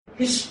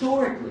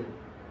historically.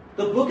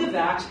 The book of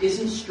Acts is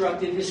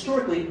instructive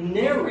historically. It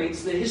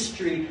narrates the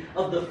history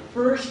of the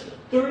first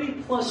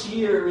 30-plus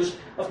years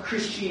of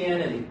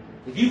Christianity.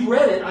 If you've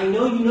read it, I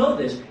know you know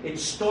this. It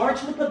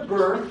starts with the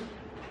birth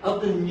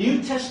of the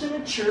New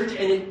Testament church,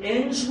 and it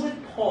ends with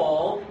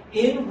Paul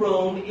in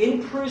Rome,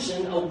 in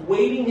prison,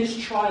 awaiting his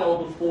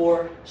trial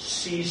before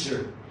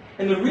Caesar.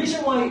 And the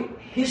reason why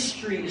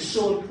history is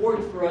so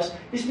important for us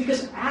is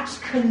because Acts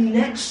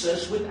connects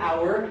us with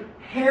our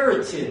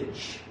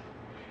heritage.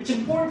 It's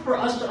important for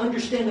us to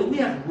understand that we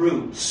have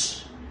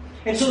roots.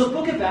 And so the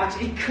book of Acts,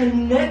 it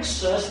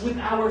connects us with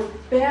our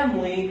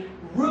family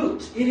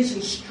roots. It is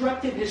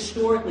instructive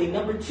historically.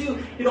 Number two,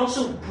 it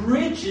also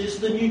bridges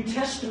the New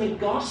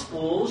Testament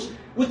Gospels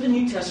with the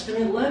New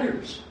Testament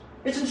letters.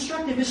 It's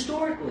instructive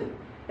historically.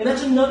 And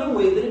that's another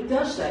way that it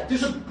does that.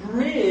 There's a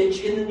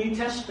bridge in the New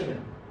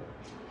Testament.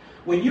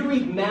 When you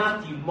read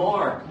Matthew,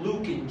 Mark,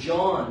 Luke, and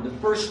John, the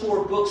first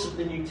 4 books of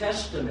the New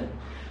Testament,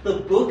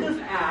 the book of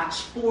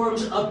Acts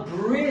forms a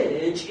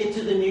bridge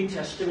into the New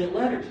Testament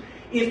letters.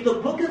 If the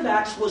book of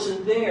Acts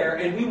wasn't there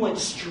and we went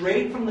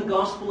straight from the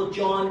Gospel of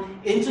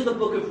John into the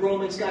book of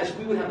Romans, guys,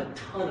 we would have a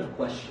ton of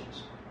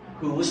questions.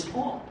 Who was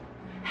Paul?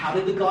 How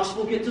did the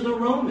Gospel get to the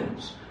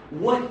Romans?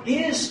 What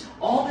is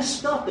all this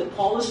stuff that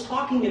Paul is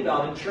talking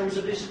about in terms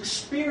of his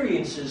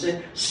experiences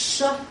and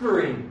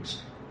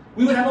sufferings?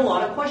 We would have a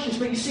lot of questions.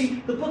 But you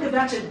see, the book of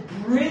Acts, it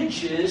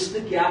bridges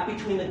the gap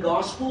between the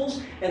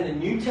Gospels and the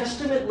New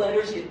Testament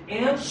letters. It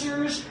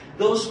answers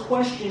those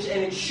questions,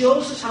 and it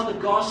shows us how the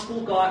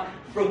Gospel got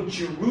from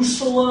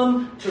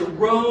Jerusalem to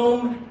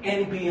Rome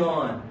and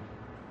beyond.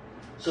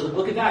 So the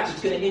book of Acts,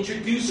 it's going to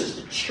introduce us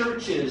to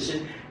churches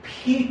and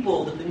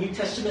people that the New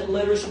Testament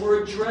letters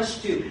were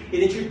addressed to.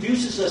 It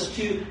introduces us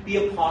to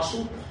the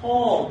Apostle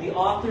Paul, the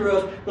author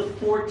of the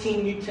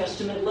 14 New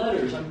Testament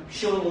letters. I'm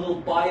showing a little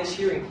bias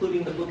here,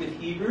 including the book of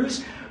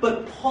Hebrews.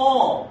 But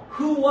Paul,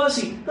 who was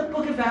he? The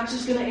book of Acts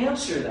is going to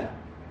answer that.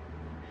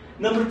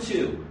 Number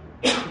two,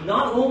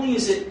 not only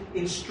is it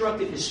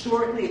instructive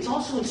historically, it's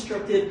also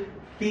instructive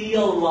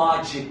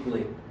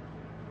theologically.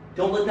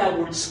 Don't let that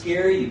word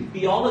scare you.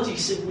 Theology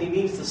simply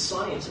means the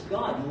science of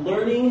God,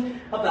 learning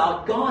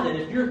about God. And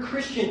if you're a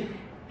Christian,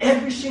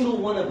 every single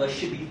one of us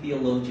should be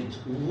theologians,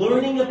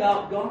 learning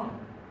about God.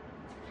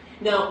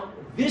 Now,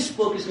 this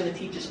book is going to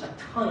teach us a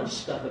ton of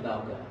stuff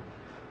about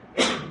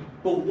God.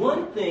 But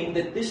one thing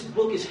that this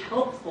book is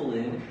helpful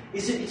in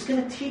is that it's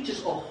going to teach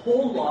us a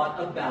whole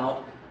lot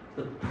about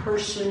the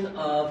person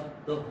of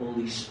the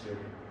Holy Spirit.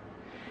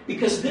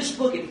 Because this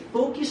book, it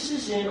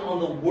focuses in on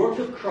the work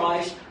of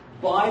Christ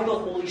by the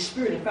Holy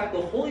Spirit. In fact,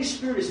 the Holy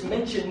Spirit is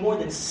mentioned more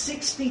than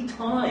 60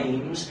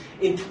 times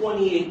in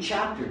 28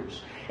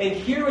 chapters. And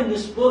here in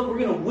this book, we're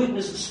going to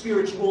witness the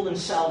Spirit's role in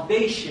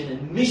salvation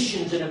and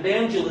missions and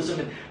evangelism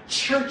and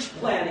church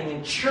planning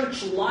and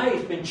church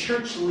life and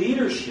church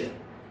leadership.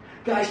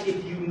 Guys,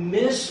 if you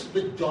miss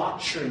the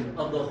doctrine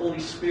of the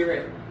Holy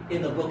Spirit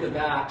in the book of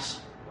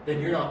Acts,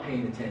 then you're not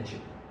paying attention.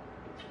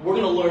 We're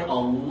going to learn a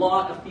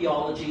lot of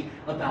theology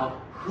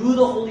about who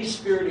the Holy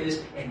Spirit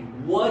is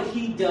and what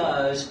He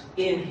does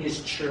in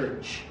His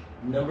church.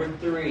 Number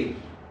three,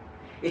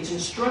 it's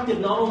instructive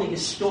not only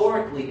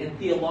historically and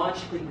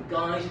theologically, but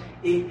guys,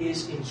 it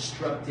is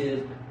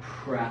instructive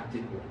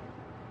practically.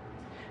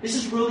 This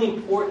is really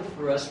important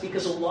for us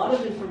because a lot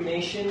of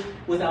information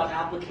without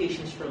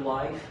applications for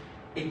life,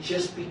 it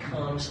just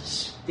becomes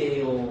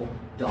stale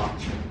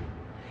doctrine.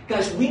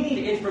 Guys, we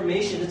need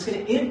information that's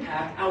going to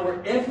impact our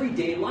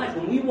everyday life.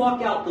 When we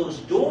walk out those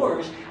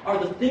doors, are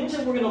the things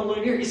that we're going to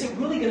learn here, is it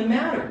really going to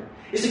matter?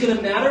 Is it going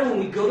to matter when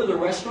we go to the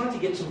restaurant to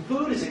get some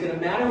food? Is it going to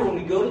matter when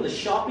we go to the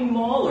shopping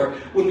mall or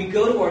when we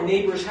go to our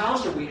neighbor's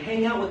house or we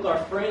hang out with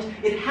our friends?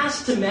 It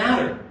has to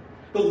matter.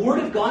 The Word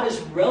of God is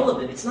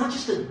relevant. It's not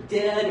just a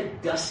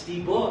dead,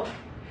 dusty book.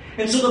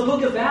 And so the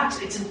book of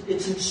Acts,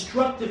 it's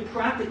instructive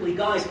practically.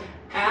 Guys,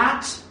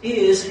 Acts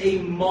is a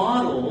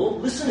model.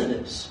 Listen to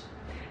this.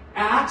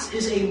 Acts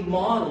is a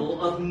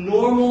model of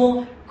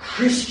normal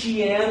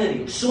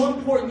Christianity. So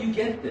important you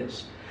get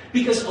this.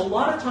 Because a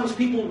lot of times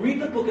people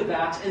read the book of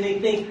Acts and they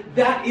think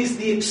that is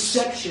the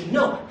exception.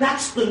 No,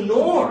 that's the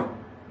norm.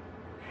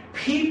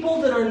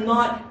 People that are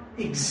not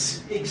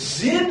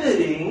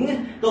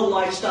exhibiting the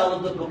lifestyle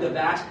of the book of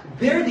Acts,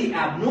 they're the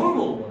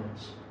abnormal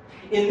ones.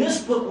 In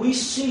this book, we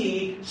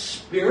see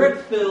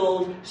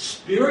Spirit-filled,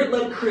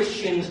 Spirit-led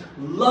Christians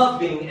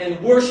loving and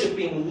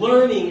worshiping,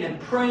 learning and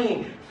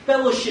praying,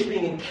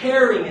 fellowshipping and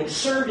caring and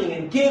serving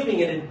and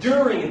giving and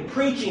enduring and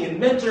preaching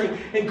and mentoring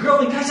and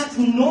growing. Guys, that's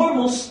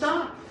normal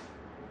stuff.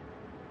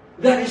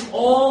 That is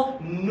all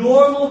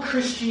normal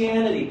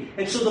Christianity.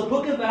 And so the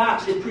book of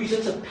Acts, it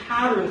presents a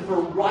pattern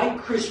for right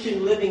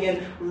Christian living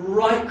and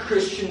right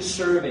Christian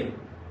serving.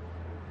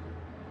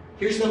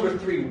 Here's number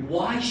three.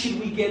 Why should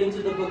we get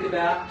into the book of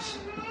Acts?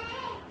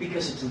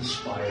 Because it's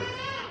inspiring.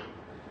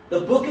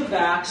 The book of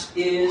Acts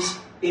is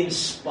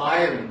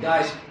inspiring.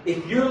 Guys,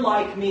 if you're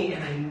like me,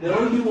 and I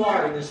know you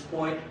are at this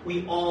point,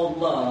 we all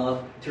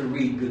love to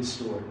read good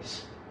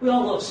stories. We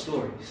all love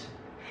stories.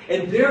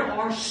 And there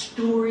are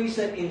stories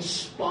that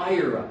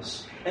inspire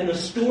us. And the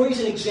stories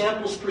and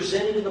examples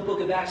presented in the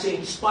book of Acts, they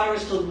inspire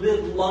us to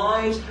live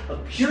lives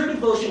of pure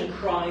devotion to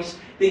Christ.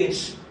 They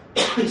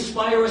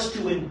inspire us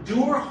to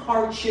endure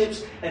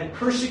hardships and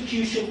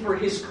persecution for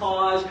His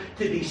cause,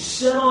 to be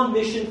set on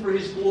mission for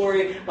His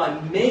glory by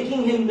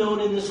making Him known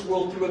in this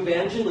world through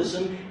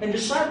evangelism and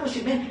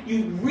discipleship. Man,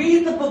 you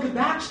read the book of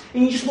Acts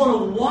and you just want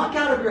to walk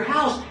out of your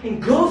house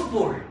and go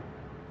for it.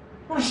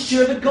 You want to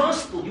share the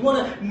gospel. You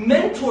want to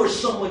mentor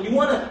someone. You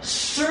want to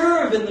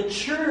serve in the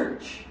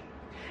church.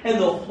 And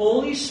the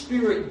Holy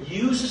Spirit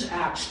uses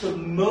Acts to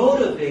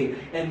motivate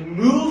and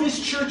move His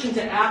church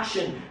into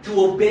action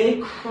to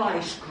obey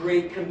Christ's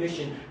Great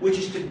Commission, which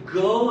is to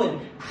go and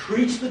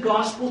preach the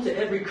gospel to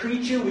every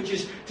creature, which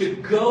is to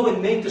go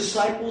and make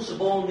disciples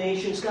of all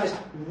nations. Guys,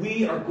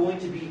 we are going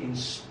to be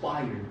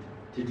inspired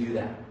to do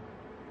that.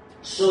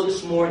 So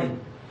this morning,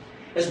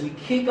 as we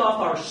kick off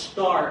our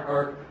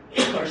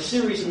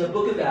series in the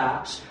book of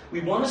Acts,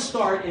 we want to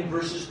start in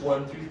verses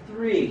 1 through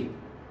 3.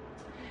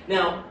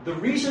 Now, the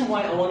reason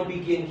why I want to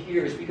begin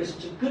here is because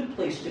it's a good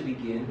place to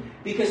begin,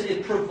 because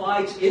it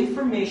provides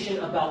information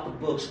about the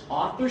book's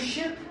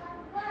authorship,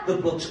 the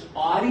book's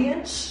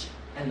audience,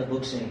 and the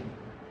book's aim.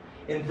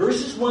 In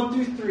verses 1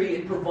 through 3,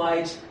 it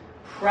provides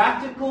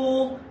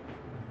practical,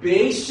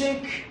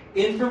 basic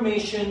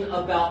information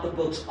about the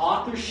book's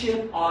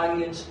authorship,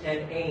 audience,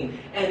 and aim.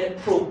 And it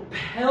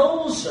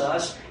propels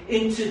us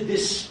into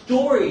this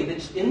story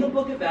that's in the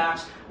book of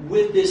Acts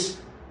with this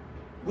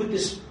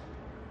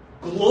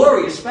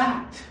glorious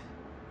fact.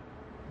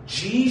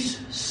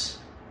 Jesus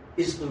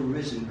is the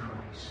risen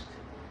Christ.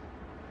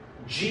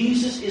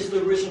 Jesus is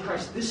the risen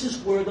Christ. This is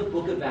where the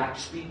book of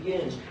Acts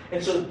begins.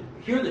 And so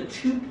here are the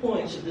 2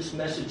 points of this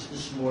message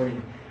this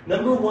morning.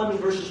 Number 1, in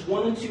verses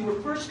 1 and 2,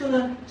 we're first going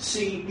to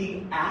see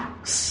the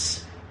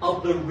acts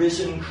of the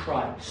risen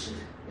Christ.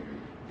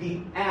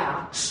 The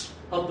acts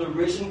of the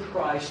risen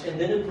Christ. And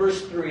then in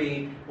verse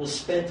 3, we'll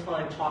spend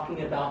time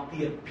talking about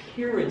the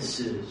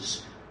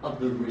appearances of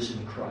the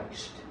risen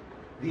Christ.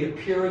 The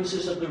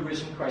appearances of the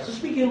risen Christ. Let's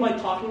begin by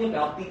talking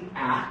about the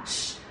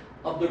acts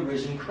of the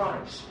risen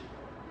Christ.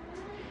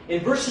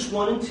 In verses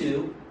 1 and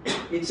 2,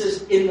 it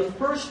says, "In the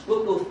first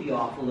book, O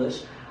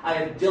Theophilus, I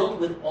have dealt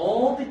with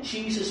all that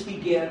Jesus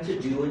began to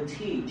do and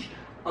teach,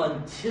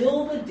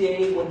 until the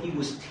day when He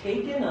was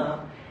taken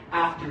up,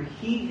 after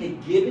He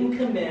had given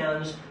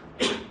commands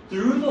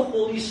through the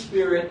Holy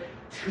Spirit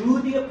to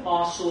the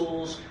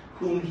apostles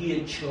whom He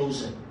had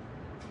chosen."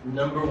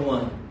 Number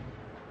 1.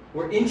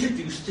 We're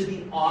introduced to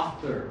the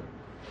author.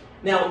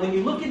 Now, when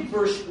you look at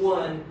verse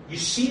 1, you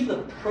see the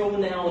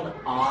pronoun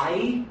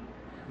I.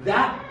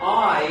 That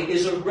I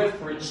is a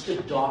reference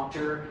to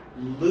Dr.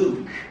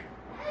 Luke.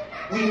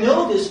 We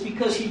know this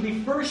because he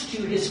refers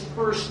to his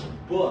first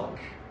book.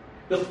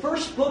 The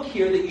first book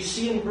here that you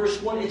see in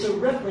verse 1, it's a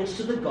reference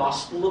to the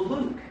Gospel of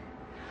Luke.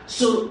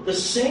 So the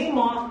same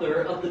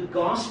author of the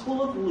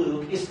Gospel of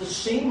Luke is the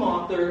same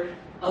author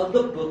of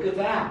the book of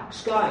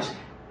Acts. Guys,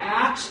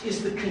 Acts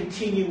is the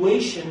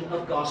continuation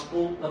of the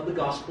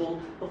Gospel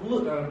of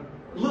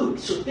Luke.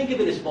 So think of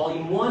it as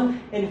volume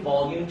 1 and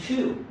volume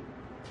 2.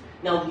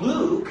 Now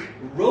Luke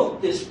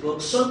wrote this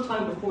book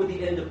sometime before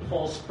the end of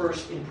Paul's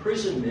first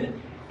imprisonment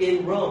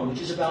in Rome,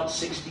 which is about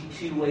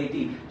 62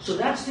 AD. So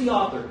that's the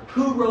author.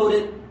 Who wrote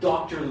it?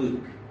 Dr.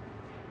 Luke.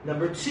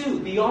 Number 2,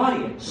 the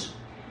audience.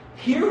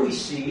 Here we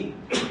see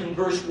in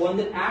verse 1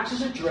 that Acts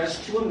is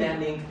addressed to a man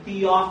named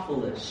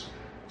Theophilus.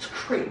 It's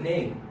a great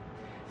name.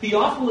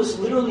 Theophilus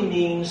literally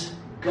means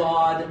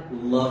God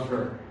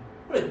lover.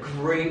 What a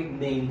great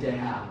name to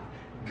have.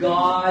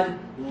 God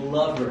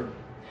lover.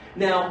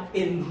 Now,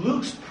 in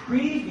Luke's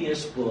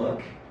previous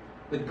book,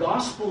 the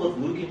Gospel of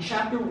Luke, in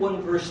chapter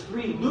 1, verse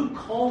 3, Luke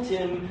called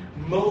him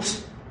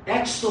Most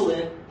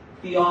Excellent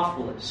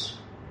Theophilus.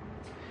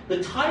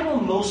 The title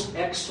Most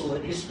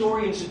Excellent,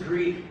 historians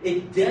agree,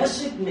 it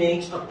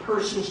designates a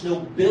person's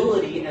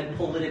nobility and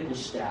political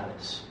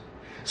status.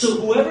 So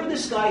whoever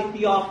this guy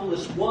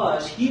Theophilus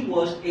was, he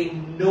was a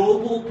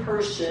noble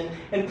person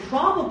and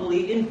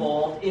probably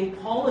involved in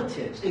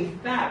politics. In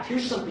fact,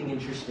 here's something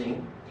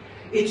interesting.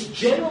 It's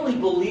generally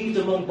believed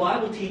among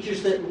Bible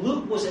teachers that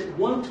Luke was at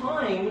one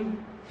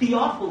time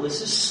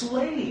Theophilus'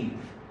 slave.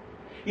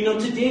 You know,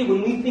 today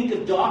when we think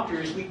of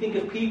doctors, we think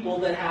of people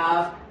that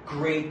have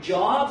great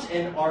jobs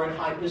and are in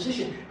high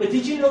position. But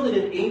did you know that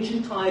in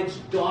ancient times,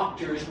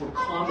 doctors were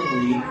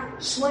commonly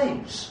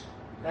slaves?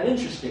 Isn't that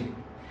interesting?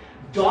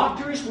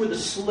 Doctors were the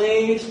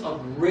slaves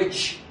of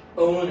rich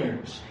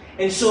owners.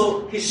 And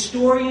so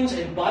historians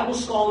and Bible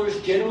scholars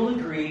generally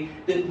agree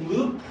that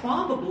Luke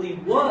probably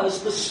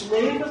was the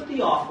slave of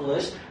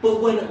Theophilus,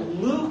 but when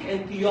Luke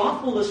and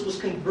Theophilus was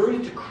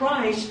converted to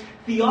Christ,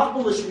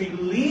 Theophilus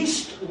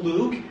released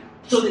Luke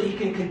so that he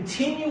can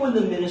continue in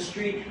the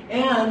ministry,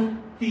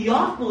 and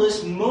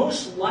Theophilus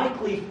most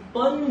likely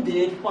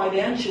funded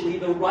financially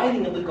the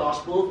writing of the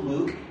Gospel of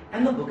Luke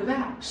and the book of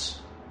Acts.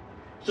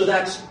 So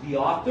that's the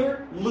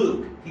author,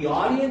 Luke, the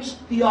audience,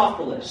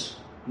 Theophilus.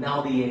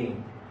 Now the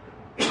aim.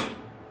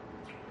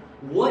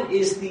 What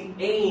is the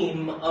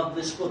aim of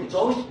this book? It's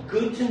always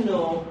good to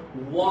know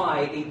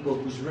why a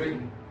book was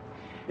written.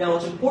 Now,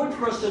 it's important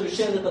for us to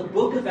understand that the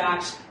book of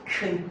Acts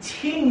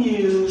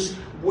continues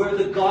where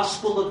the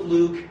Gospel of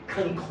Luke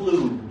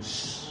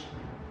concludes.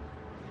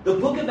 The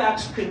book of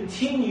Acts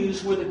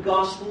continues where the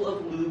Gospel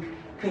of Luke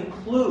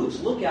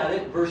concludes. Look at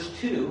it, verse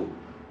 2.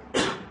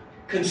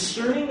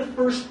 Concerning the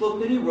first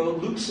book that he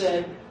wrote, Luke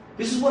said,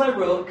 "This is what I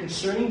wrote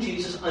concerning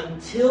Jesus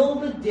until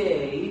the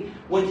day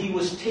when he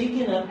was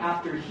taken up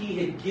after he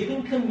had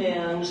given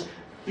commands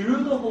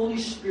through the Holy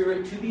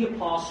Spirit to the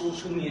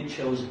apostles whom he had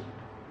chosen."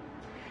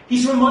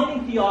 He's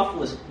reminding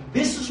Theophilus,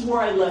 this is where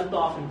I left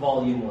off in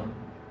volume 1.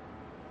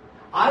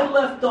 I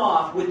left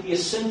off with the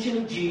ascension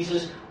of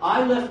Jesus.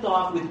 I left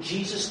off with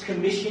Jesus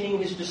commissioning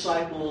his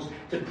disciples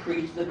to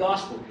preach the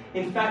gospel.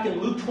 In fact,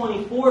 in Luke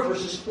 24,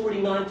 verses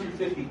 49 through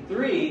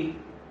 53,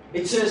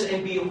 it says,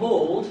 "And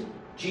behold,"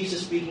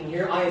 Jesus speaking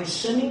here, "I am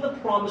sending the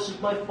promise of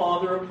my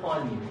Father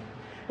upon you.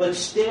 But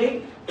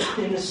stay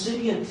in the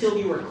city until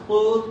you are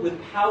clothed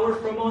with power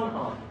from on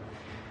high."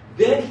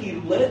 Then he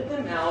led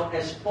them out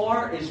as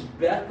far as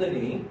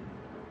Bethany,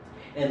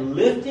 and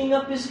lifting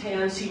up his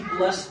hands, he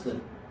blessed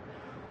them.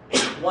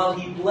 While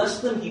he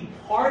blessed them, he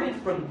parted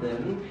from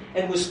them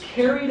and was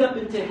carried up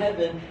into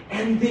heaven,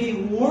 and they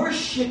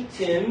worshipped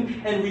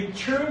him and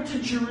returned to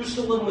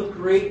Jerusalem with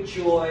great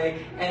joy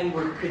and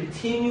were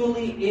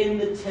continually in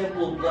the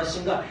temple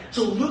blessing God.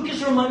 So Luke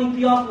is reminding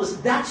Theophilus,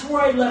 that's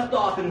where I left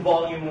off in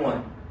volume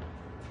 1.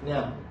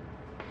 Now,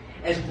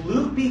 as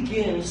Luke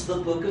begins the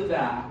book of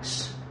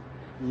Acts,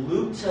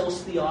 Luke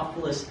tells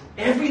Theophilus,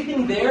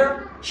 everything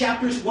there,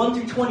 chapters 1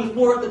 through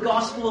 24 of the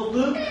Gospel of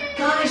Luke,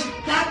 guys,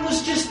 that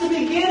was just the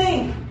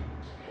beginning.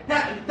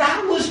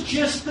 That was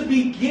just the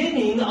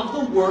beginning of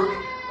the work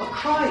of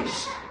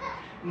Christ.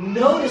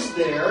 Notice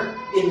there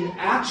in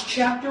Acts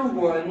chapter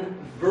 1,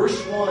 verse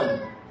 1,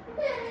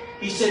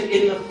 he said,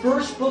 "In the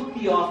first book,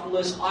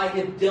 Theophilus, I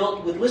have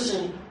dealt with,"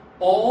 listen,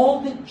 "all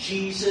that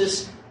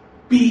Jesus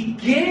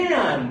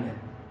began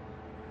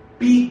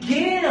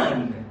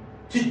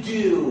to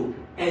do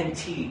and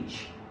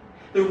teach."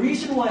 The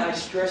reason why I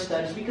stress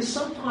that is because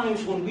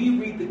sometimes when we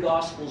read the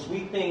Gospels, we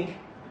think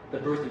the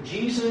birth of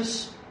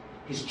Jesus,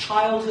 his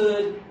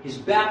childhood, his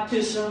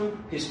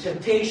baptism, his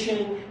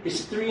temptation,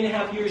 his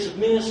 3.5 years of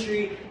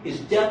ministry, his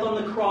death on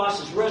the cross,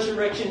 his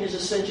resurrection, his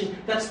ascension.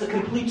 That's the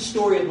complete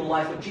story of the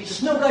life of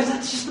Jesus. No, guys,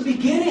 that's just the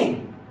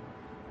beginning.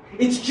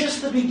 It's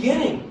just the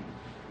beginning.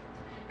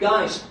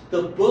 Guys,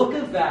 the book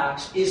of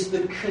Acts is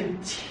the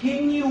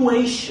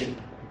continuation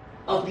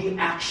of the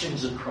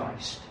actions of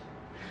Christ.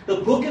 The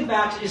book of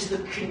Acts is the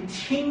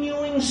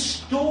continuing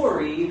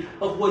story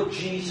of what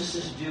Jesus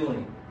is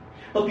doing.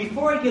 But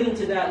before I get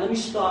into that, let me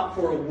stop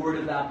for a word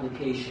of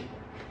application.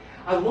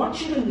 I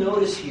want you to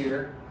notice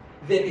here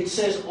that it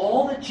says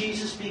all that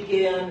Jesus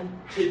began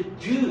to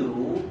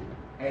do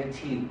and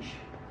teach.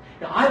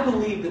 Now, I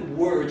believe that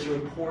words are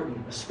important,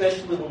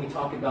 especially when we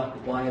talk about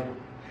the Bible.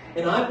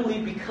 And I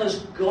believe because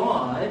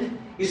God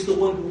is the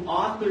one who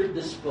authored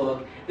this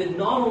book, that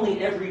not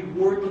only every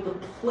word, but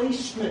the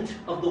placement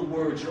of the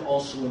words are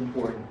also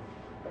important.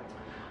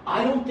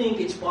 I don't think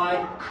it's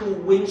by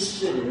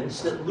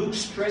coincidence that Luke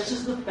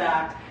stresses the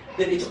fact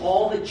that it's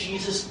all that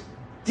Jesus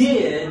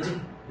did,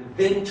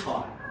 then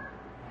taught.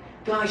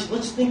 Guys,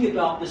 let's think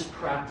about this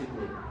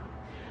practically.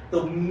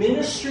 The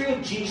ministry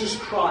of Jesus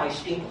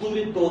Christ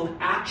included both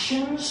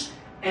actions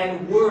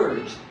and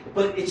words.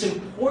 But it's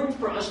important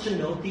for us to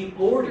note the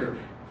order.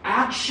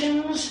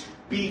 Actions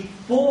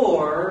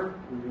before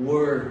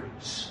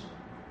words.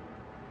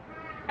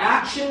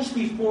 Actions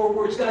before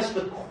words. Guys,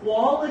 the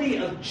quality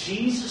of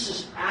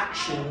Jesus'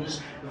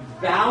 actions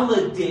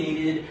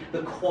validated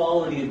the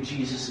quality of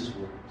Jesus'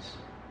 words.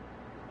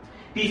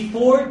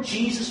 Before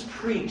Jesus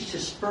preached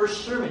his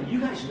first sermon, you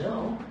guys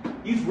know,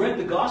 you've read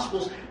the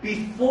Gospels,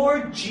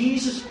 before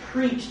Jesus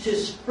preached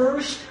his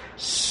first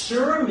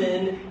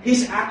sermon,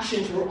 his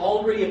actions were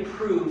already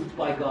approved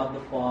by God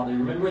the Father.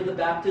 Remember at the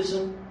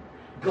baptism?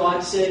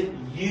 God said,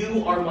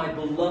 "You are my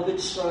beloved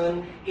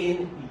Son,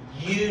 in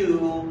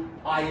you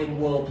I am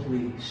well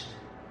pleased."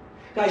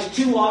 Guys,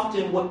 too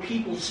often what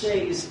people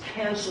say is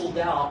canceled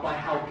out by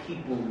how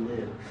people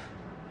live.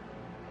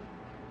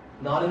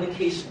 Not in the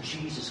case of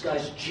Jesus.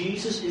 Guys,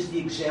 Jesus is the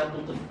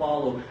example to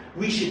follow.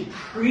 We should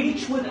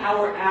preach with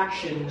our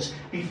actions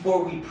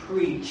before we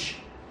preach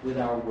with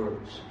our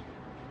words.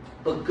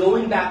 But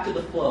going back to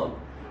the flow,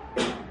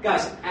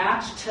 guys,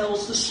 Acts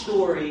tells the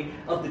story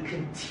of the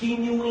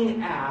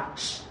continuing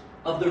acts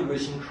of the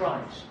risen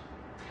Christ.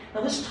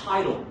 Now this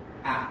title,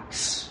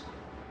 Acts.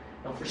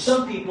 Now for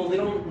some people, they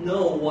don't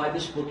know why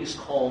this book is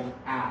called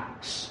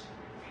Acts.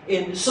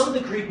 In some of the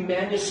Greek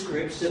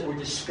manuscripts that were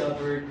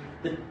discovered,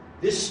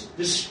 this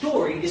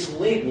story is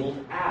labeled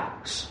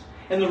Acts.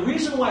 And the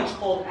reason why it's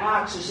called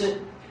Acts is that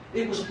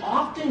it was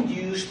often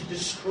used to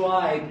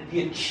describe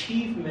the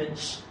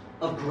achievements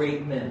of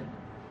great men.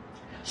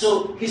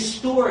 So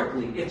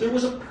historically, if there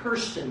was a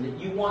person that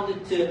you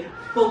wanted to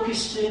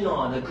focus in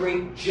on, a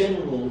great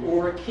general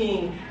or a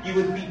king, you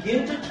would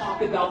begin to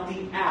talk about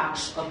the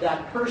acts of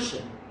that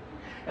person.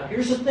 Now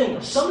here's the thing,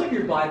 some of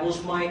your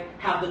Bibles might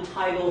have the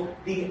title,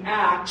 The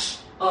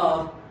Acts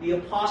of the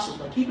Apostles.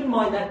 Now keep in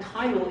mind that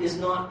title is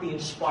not the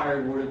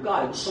inspired Word of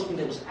God. It was something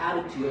that was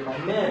added to it by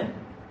men.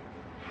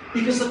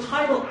 Because the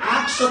title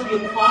Acts of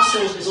the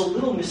Apostles is a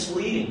little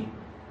misleading.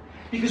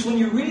 Because when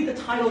you read the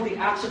title of the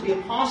Acts of the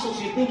Apostles,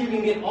 you think you're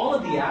going to get all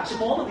of the Acts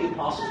of all of the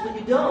Apostles, but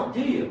you don't,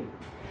 do you?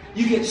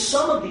 You get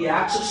some of the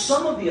Acts of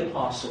some of the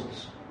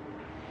Apostles.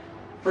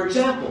 For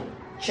example,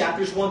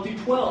 chapters 1 through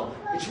 12,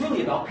 it's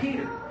really about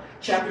Peter.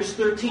 Chapters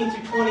 13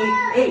 through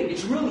 28,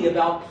 it's really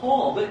about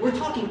Paul. But we're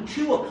talking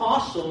 2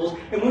 apostles,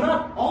 and we're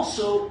not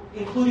also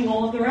including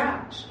all of their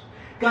Acts.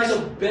 Guys, a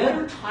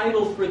better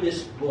title for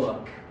this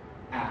book,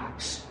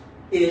 Acts,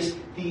 is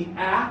the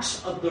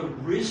Acts of the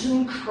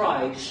Risen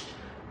Christ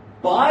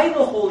by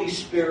the Holy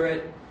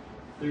Spirit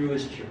through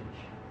His church.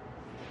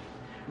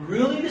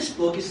 Really, this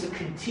book is the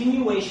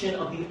continuation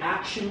of the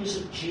actions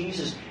of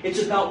Jesus.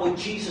 It's about what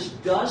Jesus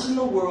does in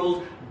the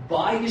world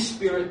by His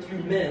Spirit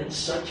through men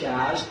such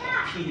as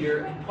Peter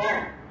and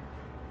Paul.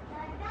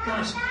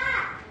 Guys,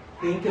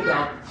 think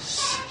about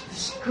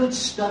this good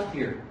stuff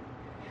here.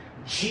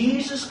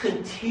 Jesus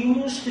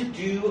continues to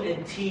do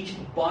and teach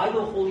by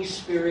the Holy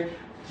Spirit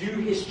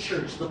through His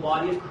church, the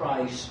body of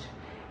Christ.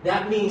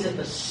 That means that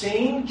the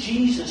same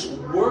Jesus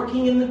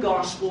working in the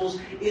Gospels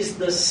is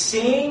the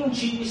same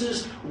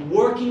Jesus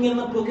working in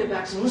the book of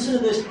Acts. And listen to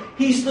this.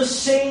 He's the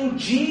same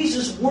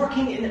Jesus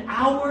working in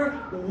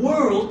our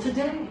world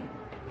today.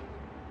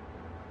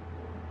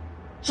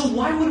 So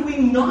why would we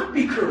not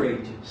be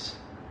courageous?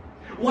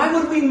 Why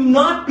would we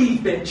not be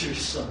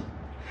venturesome?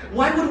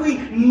 Why would we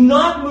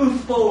not move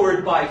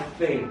forward by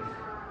faith?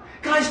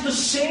 Guys, the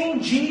same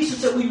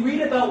Jesus that we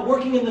read about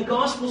working in the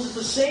Gospels is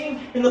the same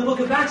in the book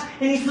of Acts.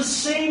 And He's the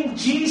same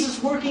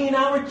Jesus working in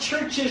our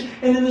churches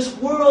and in this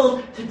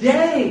world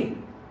today.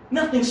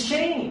 Nothing's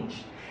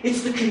changed.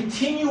 It's the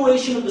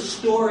continuation of the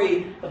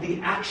story of the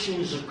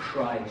actions of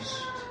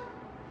Christ.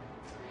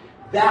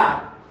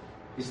 That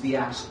is the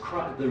acts of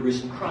Christ, the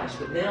risen Christ.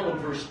 But now in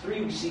verse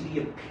 3 we see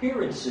the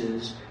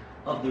appearances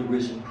of the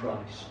risen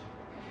Christ.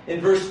 In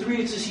verse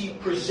 3 it says, He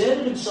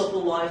presented Himself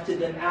alive to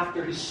them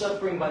after His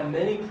suffering by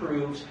many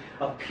proofs,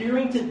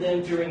 appearing to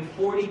them during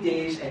 40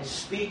 days and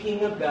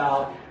speaking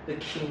about the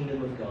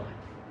kingdom of God.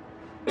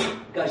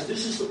 Guys,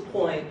 this is the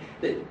point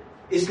that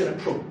is going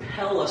to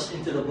propel us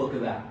into the book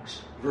of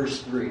Acts.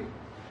 Verse 3.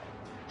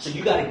 So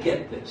you got to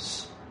get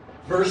this.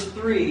 Verse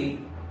 3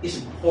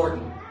 is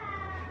important.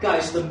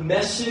 Guys, the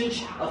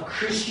message of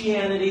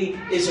Christianity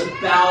is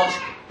about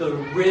the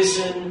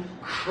risen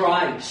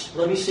Christ.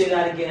 Let me say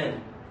that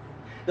again.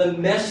 The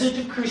message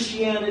of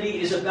Christianity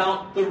is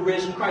about the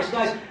risen Christ.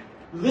 Guys,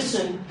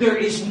 listen, there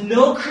is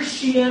no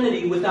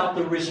Christianity without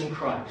the risen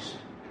Christ.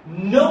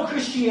 No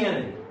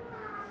Christianity.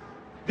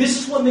 This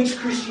is what makes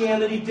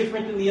Christianity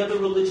different than the other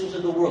religions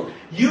of the world.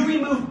 You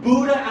remove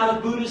Buddha out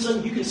of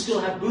Buddhism, you can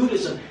still have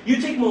Buddhism.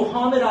 You take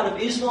Muhammad out of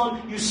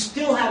Islam, you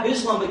still have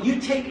Islam. But you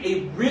take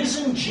a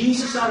risen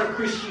Jesus out of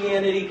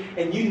Christianity,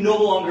 and you no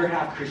longer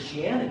have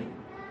Christianity.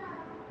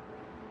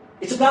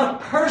 It's about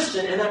a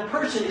person, and that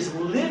person is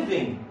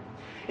living.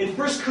 In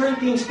 1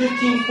 Corinthians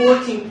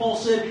 15:14, Paul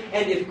said,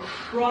 And if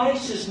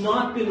Christ has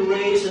not been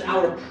raised, then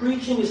our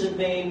preaching is in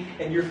vain,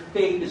 and your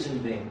faith is in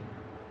vain.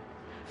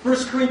 1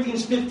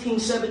 Corinthians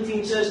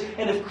 15:17 says,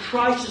 And if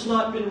Christ has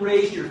not been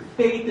raised, your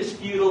faith is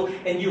futile,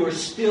 and you are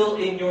still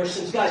in your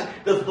sins. Guys,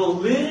 the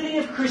validity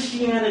of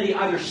Christianity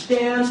either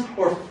stands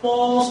or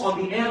falls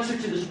on the answer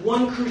to this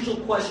one crucial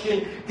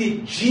question: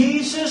 did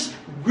Jesus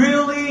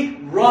really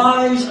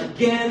rise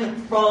again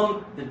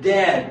from the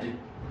dead?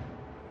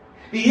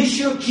 The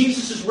issue of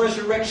Jesus'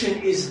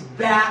 resurrection is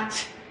that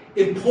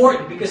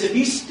important, because if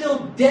He's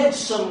still dead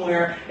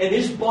somewhere and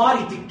His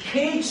body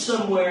decayed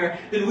somewhere,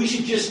 then we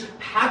should just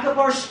pack up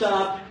our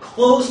stuff,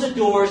 close the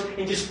doors,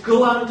 and just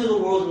go out into the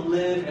world and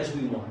live as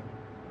we want.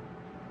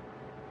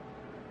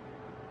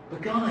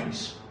 But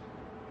guys,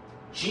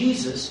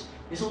 Jesus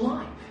is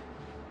alive.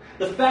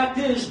 The fact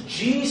is,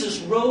 Jesus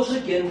rose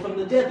again from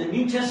the dead. The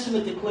New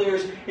Testament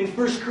declares in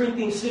 1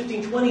 Corinthians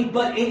 15:20,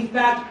 but in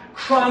fact,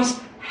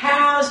 Christ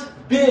has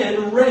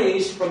been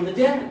raised from the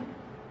dead.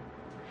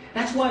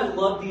 That's why I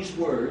love these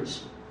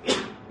words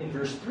in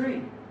verse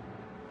 3.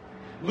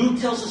 Luke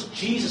tells us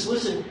Jesus,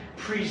 listen,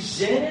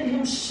 presented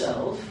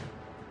Himself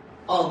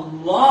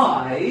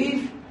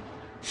alive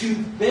to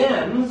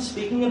them,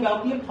 speaking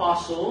about the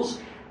apostles,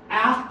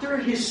 after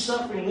His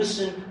suffering,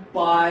 listen,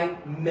 by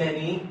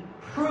many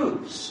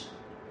proofs.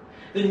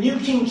 The New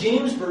King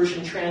James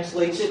Version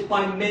translates it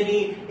by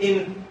many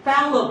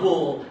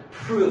infallible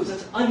proofs.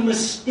 That's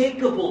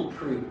unmistakable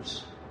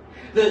proofs.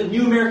 The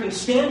New American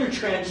Standard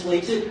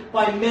translates it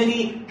by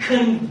many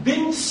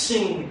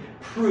convincing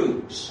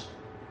proofs.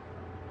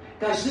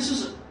 Guys, this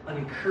is an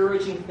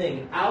encouraging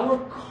thing. Our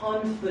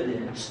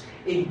confidence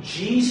in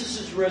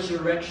Jesus'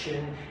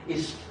 resurrection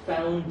is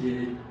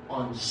founded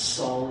on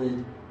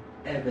solid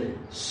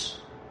evidence.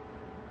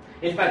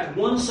 In fact,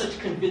 one such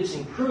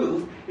convincing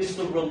proof is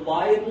the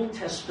reliable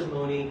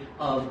testimony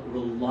of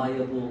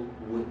reliable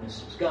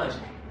witnesses. Guys,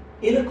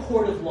 in a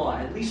court of law,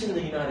 at least in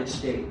the United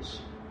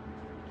States,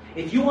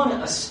 if you want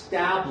to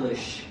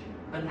establish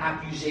an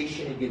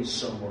accusation against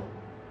someone,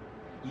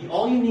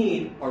 all you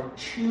need are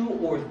 2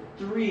 or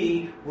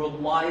 3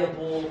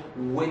 reliable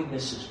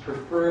witnesses,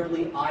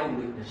 preferably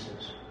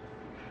eyewitnesses.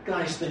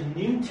 Guys, the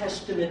New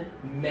Testament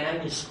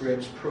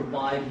manuscripts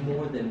provide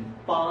more than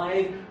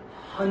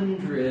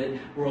 500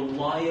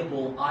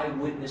 reliable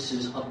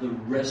eyewitnesses of the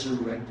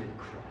resurrected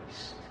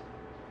Christ.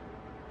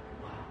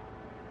 Wow.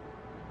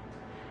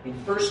 In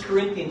 1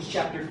 Corinthians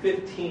chapter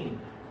 15,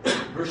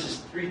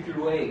 verses 3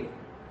 through 8,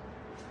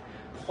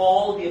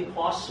 Paul the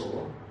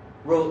Apostle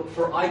wrote,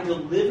 "For I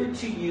delivered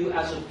to you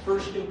as of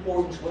first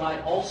importance what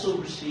I also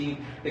received,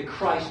 that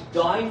Christ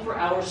died for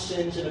our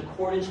sins in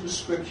accordance with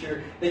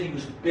Scripture, that He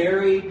was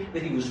buried,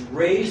 that He was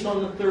raised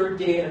on the 3rd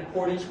day in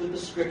accordance with the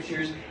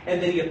Scriptures, and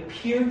that He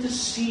appeared to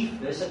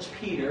Cephas," that's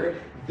Peter,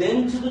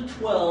 "then to the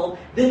 12,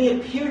 then He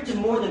appeared to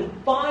more than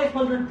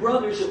 500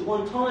 brothers at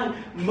one time,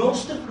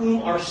 most of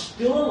whom are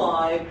still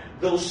alive,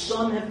 though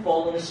some have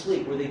fallen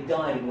asleep," where they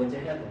died and went to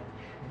heaven.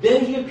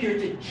 "Then He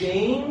appeared to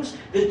James,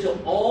 then to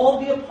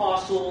all the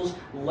apostles.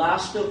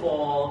 Last of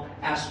all,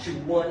 as to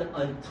one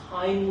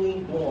untimely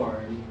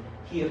born,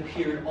 He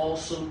appeared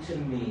also to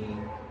me,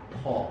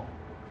 Paul."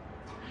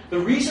 The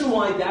reason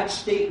why that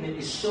statement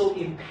is so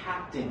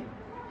impacting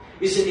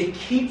is that it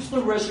keeps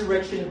the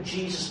resurrection of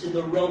Jesus in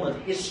the realm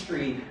of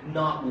history,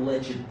 not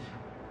legend.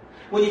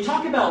 When you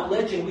talk about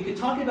legend, we could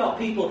talk about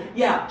people,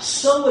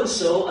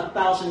 so-and-so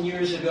 1,000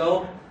 years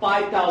ago,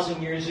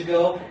 5,000 years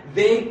ago,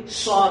 they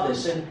saw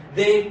this and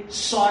they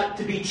saw it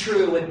to be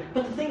true.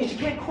 But the thing is, you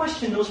can't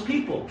question those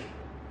people.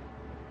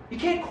 You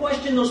can't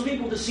question those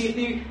people to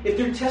see if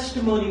their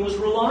testimony was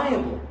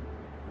reliable.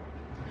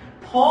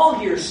 Paul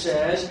here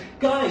says,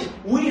 guys,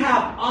 we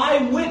have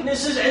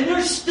eyewitnesses and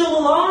they're still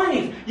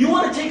alive. You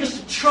want to take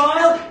us to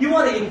trial? You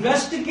want to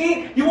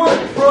investigate? You want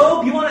to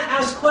probe? You want to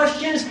ask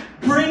questions?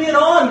 Bring it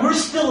on. We're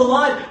still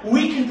alive.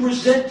 We can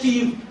present to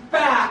you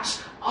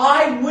facts,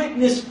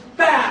 eyewitness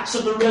facts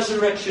of the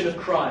resurrection of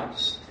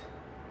Christ.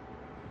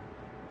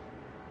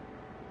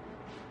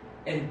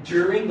 And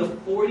during the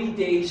 40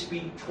 days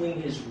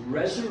between His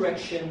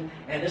resurrection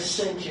and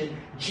ascension,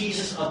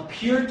 Jesus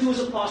appeared to His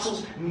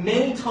apostles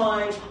many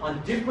times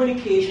on different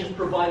occasions,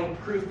 providing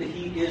proof that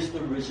He is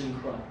the risen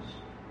Christ.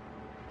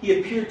 He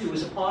appeared to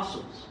His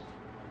apostles.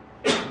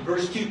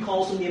 Verse 2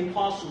 calls them the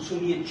apostles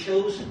whom He had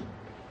chosen.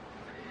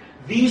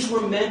 These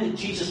were men that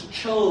Jesus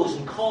chose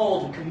and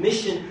called and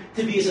commissioned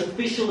to be His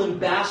official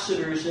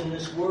ambassadors in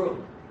this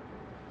world.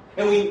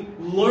 And we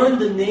learn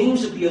the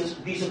names of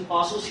these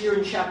apostles here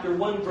in chapter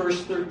 1,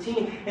 verse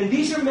 13. And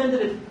these are men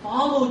that had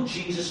followed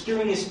Jesus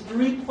during His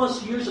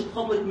 3+ years of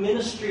public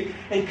ministry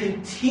and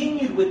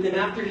continued with Him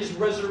after His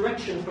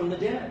resurrection from the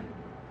dead.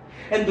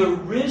 And the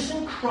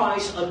risen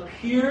Christ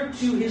appeared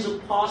to His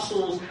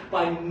apostles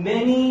by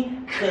many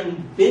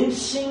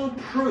convincing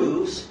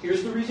proofs,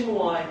 here's the reason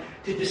why,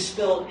 to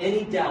dispel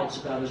any doubts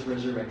about His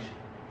resurrection.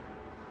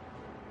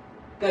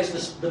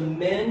 Guys,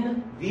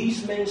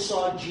 these men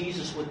saw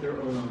Jesus with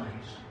their own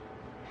eyes.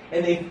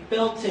 And they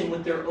felt Him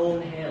with their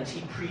own hands.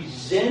 He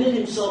presented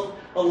Himself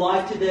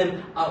alive to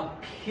them,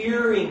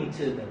 appearing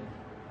to them.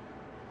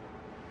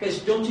 Guys,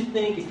 don't you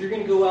think if you're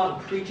going to go out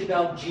and preach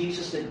about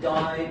Jesus that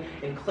died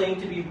and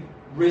claim to be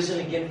risen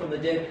again from the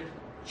dead,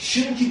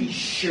 shouldn't you be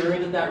sure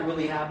that that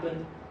really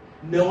happened?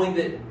 Knowing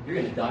that you're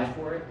going to die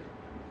for it?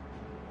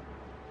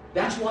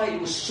 That's why it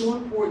was so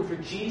important for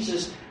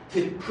Jesus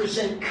to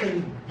present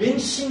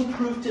convincing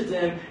proof to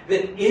them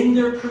that in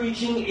their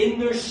preaching, in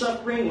their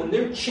suffering, when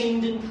they're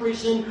chained in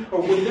prison,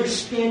 or when they're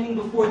standing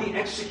before the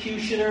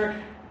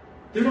executioner,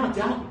 they're not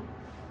doubting.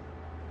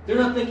 They're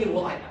not thinking,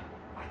 well, I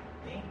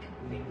think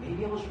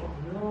maybe I was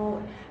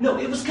wrong. No,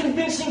 it was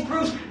convincing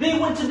proofs. They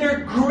went to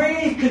their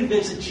grave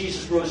convinced that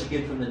Jesus rose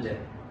again from the dead.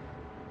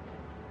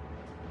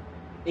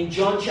 In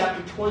John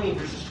chapter 20,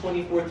 verses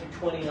 24 through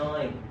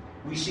 29,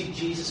 we see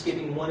Jesus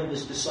giving one of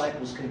His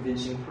disciples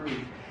convincing proof.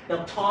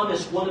 Now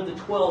Thomas, one of the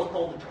 12,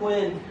 called the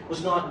twin,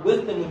 was not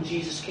with them when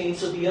Jesus came,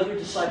 so the other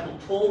disciple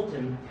told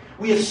Him,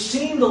 "We have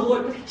seen the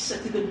Lord." But He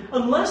said to them,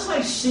 "Unless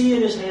I see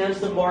in His hands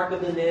the mark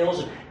of the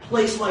nails, and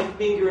place my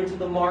finger into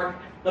the mark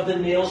of the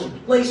nails,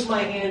 and place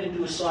my hand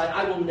into His side,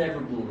 I will never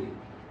believe."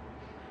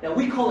 Now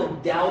we call him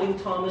Doubting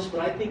Thomas, but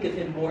I think of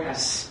him more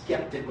as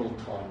Skeptical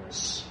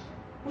Thomas.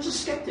 He was a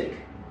skeptic.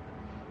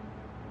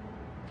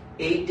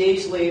 8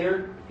 days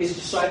later, His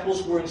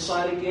disciples were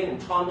inside again,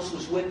 and Thomas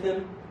was with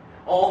them.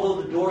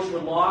 Although the doors were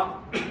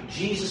locked,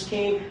 Jesus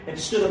came and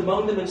stood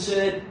among them and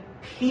said,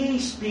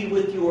 "Peace be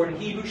with you," or in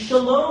Hebrew,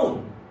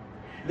 Shalom.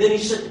 Then He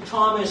said to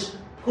Thomas,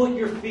 "Put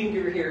your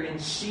finger here and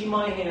see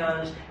my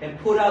hands, and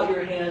put out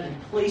your hand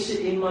and place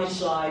it in my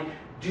side.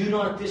 Do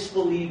not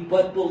disbelieve,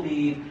 but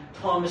believe."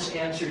 Thomas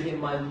answered Him,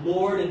 "My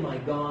Lord and my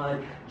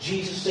God."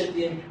 Jesus said to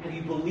him, "Have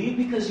you believed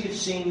because you've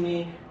seen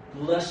me?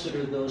 Blessed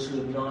are those who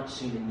have not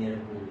seen and yet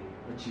have believed."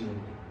 That's you and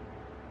me.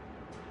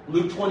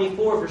 Luke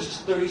 24, verses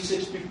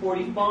 36 through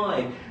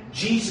 45.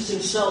 Jesus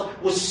Himself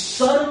was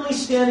suddenly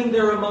standing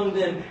there among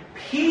them.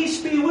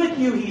 "Peace be with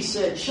you," He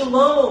said.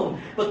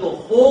 "Shalom." But the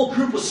whole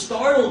group was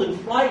startled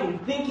and frightened,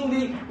 thinking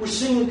they were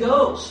seeing a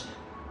ghost.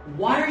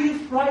 Why are you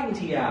frightened,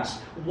 he asked.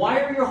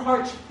 Why are your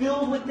hearts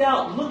filled with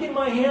doubt? Look at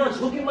my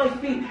hands, look at my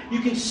feet. You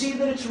can see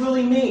that it's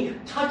really me.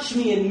 Touch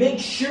me and make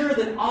sure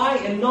that I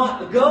am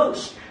not a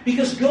ghost.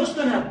 Because ghosts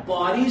don't have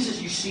bodies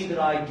as you see that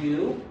I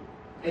do.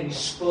 And he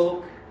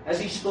spoke. As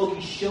he spoke,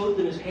 he showed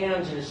them his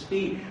hands and his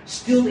feet.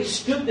 Still they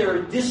stood there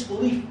in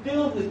disbelief,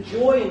 filled with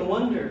joy and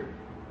wonder.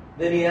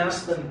 Then he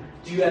asked them,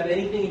 do you have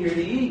anything here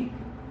to eat?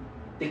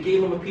 They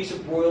gave him a piece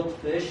of broiled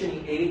fish, and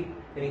he ate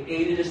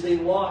it as they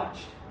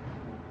watched.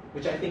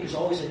 Which I think is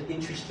always an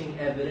interesting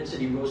evidence that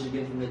he rose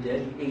again from the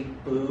dead. He ate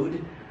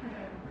food.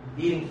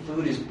 Eating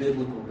food is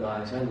biblical,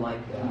 guys. I like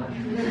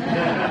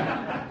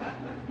that.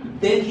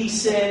 Then he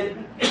said,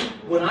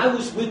 when I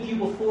was with you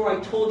before, I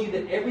told you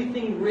that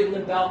everything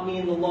written about me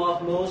in the law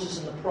of Moses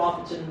and the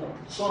prophets and the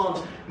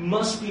Psalms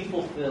must be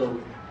fulfilled.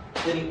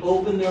 Then he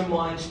opened their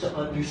minds to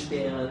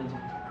understand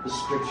the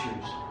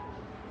Scriptures.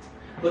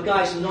 But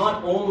guys,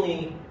 not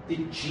only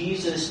did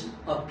Jesus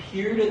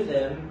appear to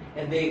them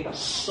and they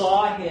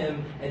saw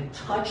him and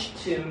touched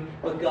him,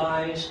 but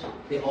guys,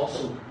 they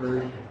also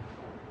heard him.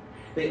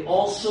 They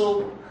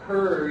also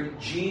heard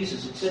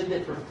Jesus. It said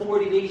that for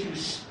 40 days he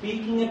was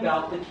speaking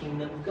about the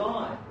kingdom of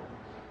God.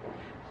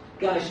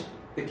 Guys,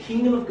 the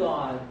kingdom of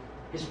God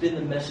has been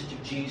the message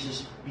of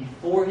Jesus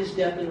before his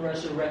death and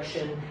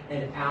resurrection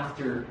and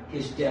after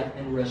his death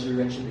and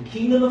resurrection. The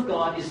kingdom of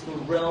God is the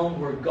realm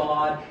where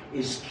God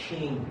is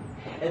king.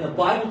 And the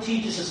Bible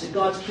teaches us that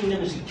God's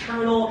kingdom is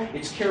eternal.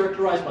 It's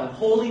characterized by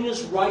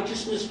holiness,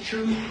 righteousness,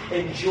 truth,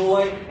 and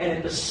joy. And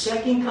at the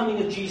second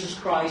coming of Jesus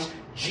Christ,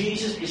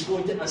 Jesus is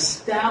going to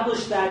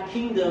establish that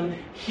kingdom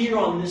here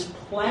on this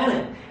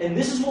planet. And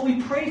this is what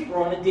we pray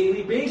for on a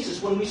daily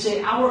basis. When we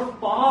say, Our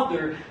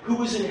Father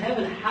who is in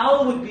heaven,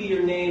 hallowed be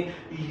your name.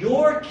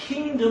 Your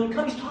kingdom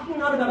come. He's talking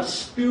not about a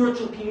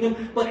spiritual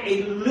kingdom, but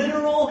a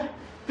literal,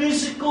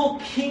 physical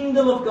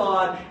kingdom of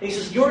God. And he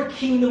says, your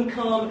kingdom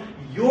come,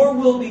 your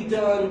will be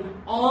done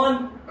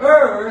on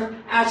earth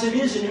as it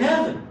is in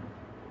heaven.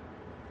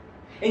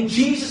 And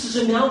Jesus is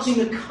announcing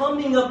the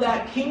coming of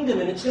that kingdom,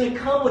 and it's going to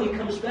come when he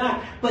comes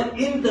back. But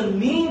in the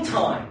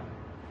meantime,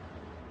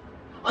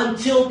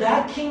 until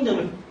that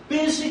kingdom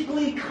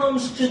physically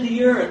comes to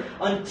the earth,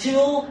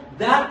 until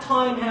that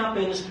time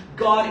happens,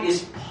 God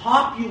is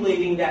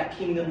populating that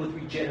kingdom with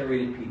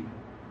regenerated people.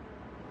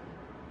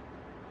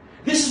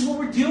 This is what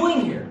we're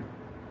doing here.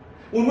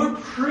 When we're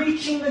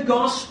preaching the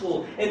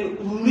gospel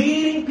and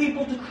leading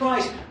people to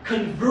Christ,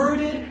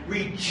 converted,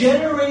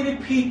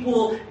 regenerated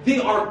people, they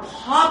are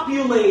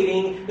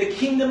populating the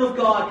kingdom of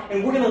God,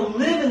 and we're going to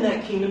live in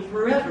that kingdom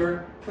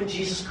forever when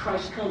Jesus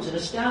Christ comes and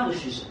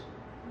establishes it.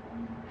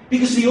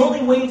 Because the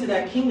only way into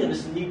that kingdom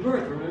is the new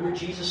birth. Remember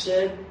Jesus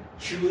said,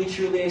 truly,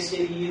 truly I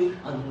say to you,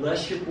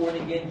 unless you're born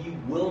again, you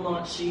will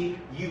not see,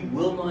 you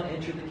will not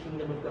enter the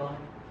kingdom of God.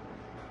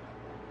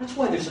 That's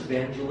why there's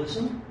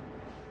evangelism.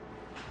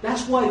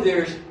 That's why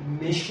there's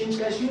missions.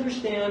 Guys, you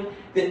understand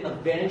that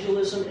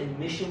evangelism and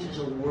missions is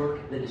a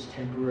work that is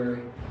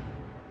temporary?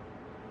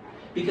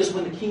 Because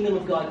when the kingdom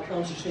of God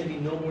comes, there's going to be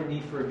no more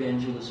need for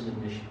evangelism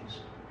and missions.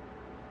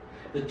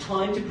 The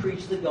time to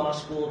preach the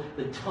gospel,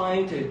 the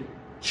time to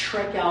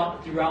trek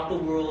out throughout the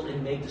world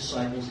and make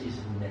disciples is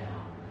now.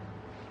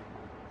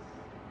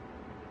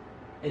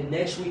 And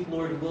next week,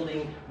 Lord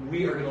willing,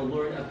 we are going to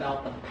learn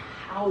about the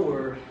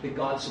power that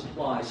God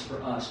supplies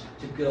for us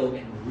to go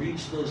and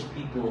reach those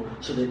people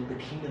so that the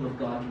kingdom of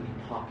God can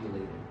be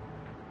populated.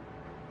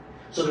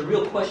 So the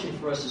real question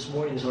for us this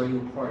morning is, are you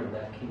a part of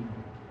that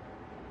kingdom?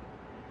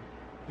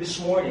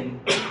 This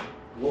morning,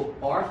 what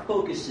our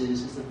focus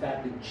is the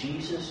fact that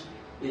Jesus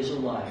is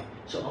alive.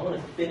 So I want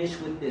to finish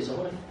with this. I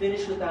want to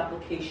finish with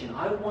application.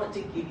 I want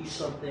to give you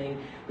something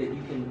that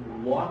you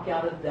can walk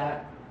out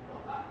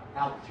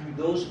through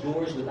those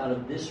doors out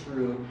of this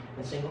room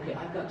and saying, okay,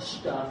 I've got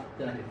stuff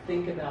that I can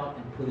think about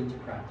and put into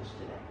practice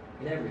today,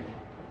 in every day.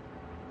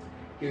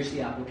 Here's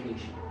the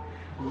application.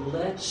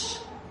 Let's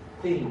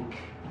think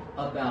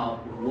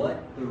about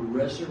what the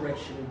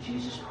resurrection of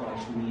Jesus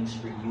Christ means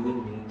for you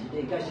and me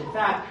today. Guys, in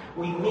fact,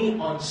 we meet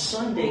on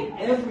Sunday,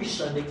 every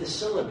Sunday, to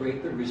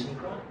celebrate the risen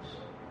Christ.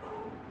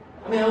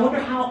 I mean, I wonder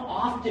how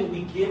often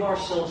we give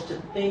ourselves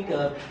to think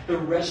of the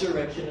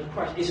resurrection of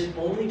Christ. Is it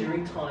only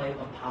during time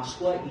of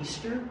Pascha,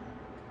 Easter?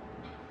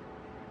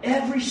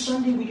 Every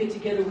Sunday we get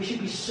together, we should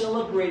be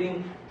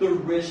celebrating the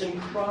risen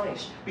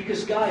Christ.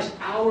 Because, guys,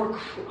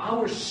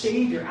 our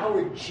Savior,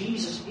 our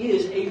Jesus,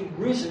 is a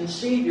risen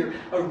Savior,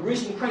 a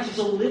risen Christ. He's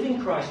a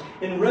living Christ.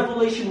 In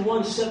Revelation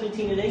 1,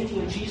 17 and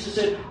 18, Jesus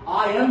said,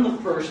 I am the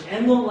first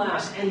and the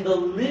last and the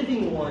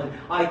living one.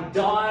 I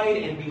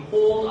died, and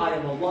behold, I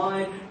am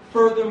alive.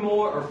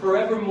 Furthermore, or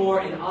forevermore,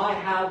 and I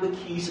have the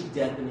keys of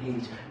death and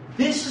Hades.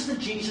 This is the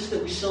Jesus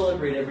that we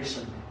celebrate every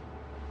Sunday.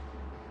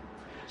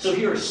 So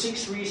here are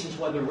 6 reasons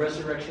why the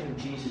resurrection of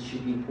Jesus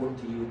should be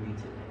important to you and me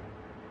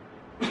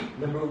today.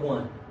 Number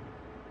 1,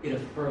 it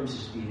affirms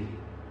His deity.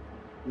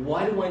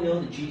 Why do I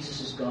know that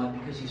Jesus is God?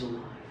 Because He's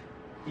alive.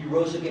 He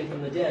rose again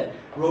from the dead.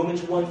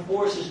 Romans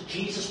 1:4 says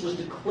Jesus was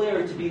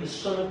declared to be the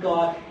Son of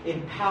God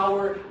in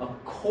power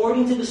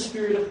according to the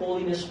Spirit of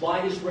holiness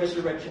by his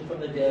resurrection from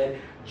the dead,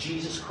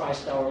 Jesus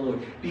Christ our Lord.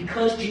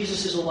 Because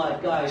Jesus is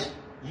alive, guys,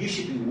 you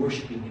should be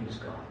worshiping him as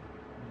God.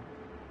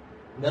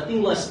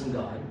 Nothing less than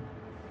God.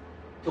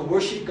 To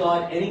worship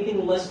God,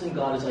 anything less than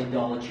God is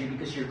idolatry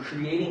because you're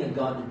creating a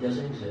God that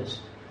doesn't exist.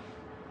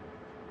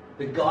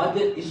 The God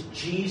that is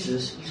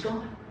Jesus, he's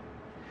God.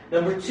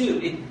 Number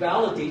 2, it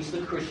validates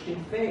the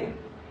Christian faith.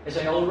 As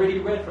I already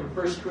read from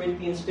 1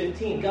 Corinthians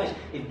 15. Guys,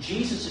 if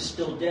Jesus is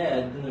still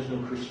dead, then there's no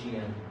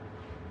Christianity.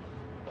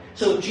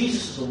 So if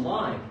Jesus is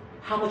alive,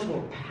 how much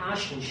more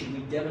passion should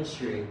we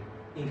demonstrate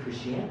in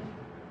Christianity?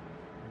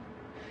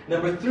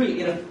 Number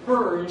 3, it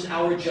affirms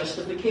our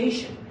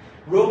justification.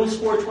 Romans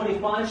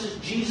 4:25 says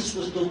Jesus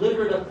was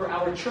delivered up for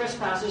our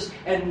trespasses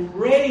and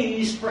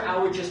raised for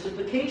our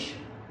justification.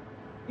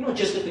 You know what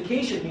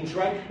justification means,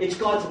 right? It's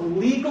God's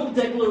legal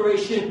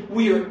declaration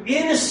we are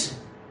innocent.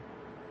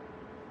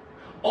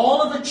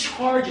 All of the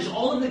charges,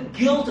 all of the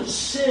guilt of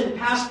sin,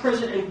 past,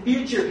 present, and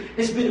future,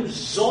 has been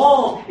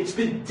absolved. It's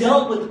been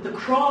dealt with at the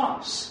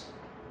cross.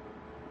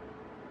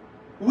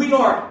 We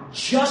are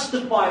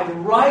justified,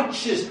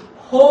 righteous,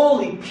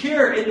 holy,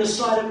 pure in the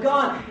sight of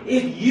God.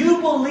 If you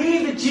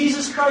believe that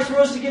Jesus Christ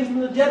rose again from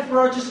the dead for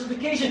our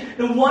justification,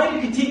 then why do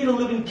you continue to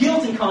live in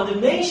guilt and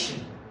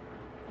condemnation?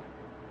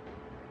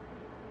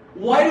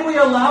 Why do we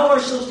allow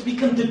ourselves to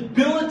become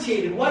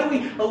debilitated? Why do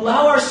we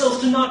allow ourselves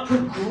to not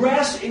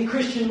progress in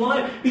Christian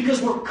life?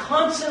 Because we're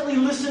constantly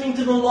listening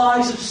to the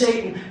lies of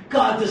Satan.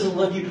 God doesn't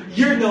love you.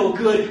 You're no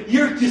good.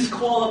 You're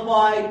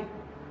disqualified.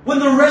 When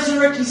the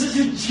resurrection says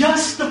you're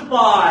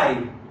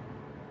justified.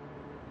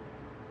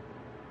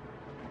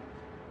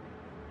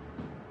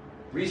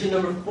 Reason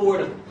number 4,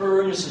 it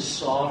affirms his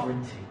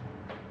sovereignty.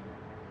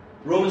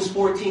 Romans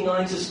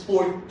 14:9 says,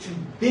 "For to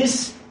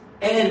this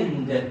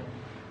end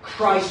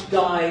Christ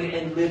died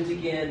and lived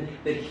again,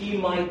 that he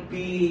might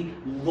be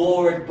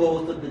Lord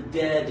both of the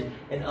dead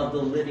and of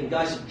the living."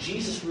 Guys, if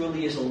Jesus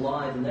really is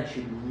alive, then that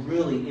should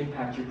really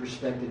impact your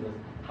perspective of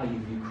how you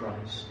view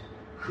Christ.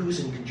 Who's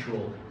in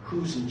control?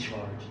 Who's in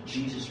charge?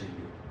 Jesus or you?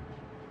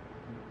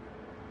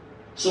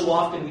 So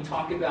often we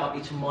talk about,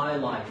 it's my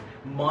life,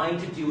 mine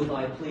to do with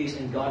I please,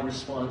 and God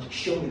responds,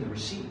 show me the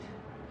receipt.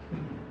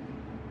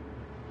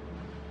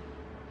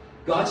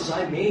 God says,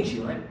 I made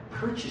you, I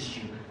purchased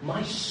you.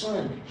 My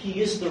son,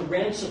 he is the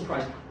ransom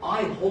price.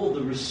 I hold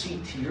the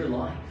receipt to your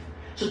life.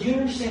 So do you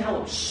understand how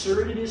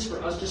absurd it is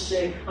for us to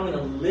say, I'm going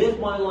to live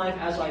my life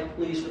as I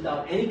please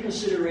without any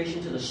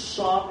consideration to the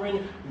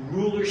sovereign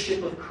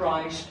rulership of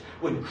Christ?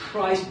 When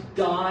Christ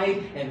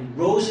died and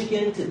rose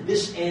again to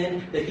this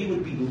end, that he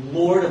would be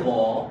Lord of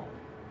all.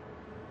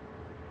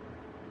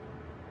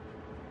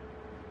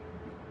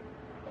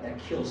 That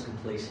kills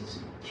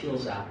complacency, it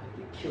kills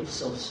apathy, it kills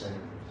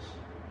self-centeredness.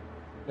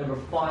 Number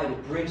 5,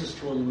 it brings us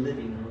to a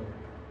living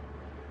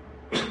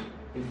hope.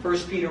 In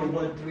 1 Peter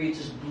 1:3, it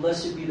says,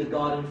 "Blessed be the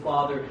God and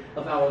Father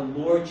of our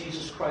Lord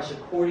Jesus Christ,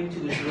 according to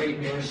his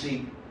great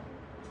mercy.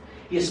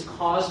 He has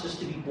caused us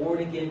to be born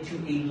again to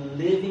a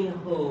living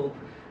hope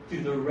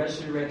through the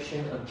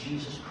resurrection of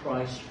Jesus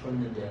Christ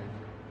from the dead."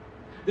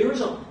 There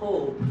is a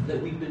hope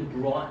that we've been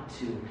brought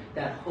to.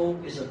 That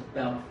hope is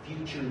about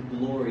future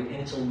glory. And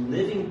it's a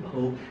living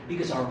hope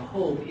because our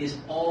hope is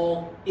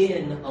all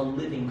in a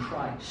living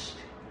Christ.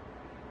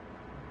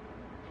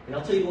 And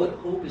I'll tell you what,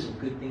 hope is a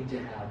good thing to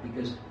have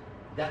because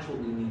that's what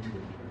we need to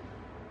endure.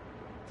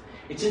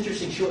 It's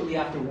interesting, shortly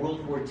after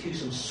World War II,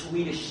 some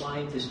Swedish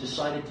scientists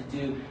decided to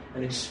do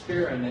an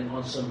experiment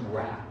on some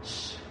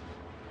rats.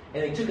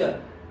 And they took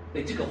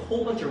a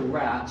whole bunch of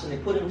rats and they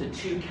put them into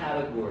 2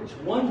 categories.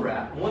 One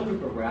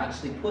group of rats,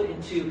 they put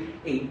into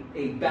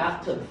a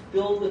bathtub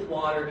filled with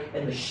water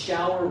and the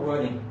shower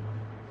running.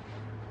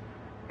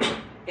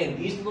 And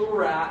these little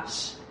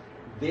rats,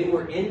 they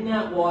were in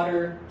that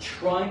water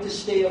trying to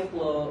stay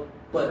afloat,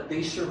 but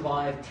they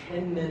survived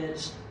 10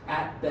 minutes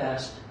at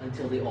best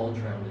until they all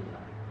drowned and died.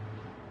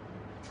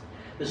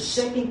 The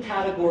second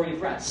category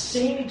of rats,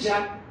 same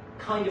exact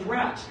kind of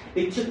rats.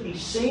 They took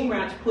these same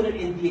rats, put it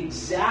in the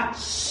exact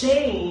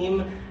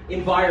same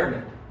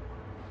environment.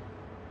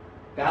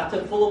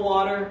 Bathtub full of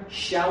water,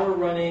 shower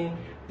running,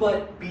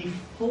 but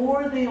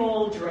before they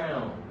all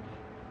drowned,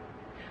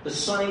 the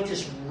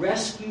scientists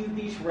rescued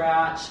these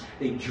rats,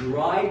 they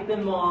dried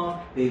them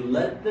off, they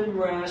let them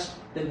rest,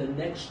 then the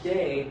next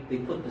day they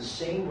put the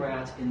same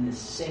rats in the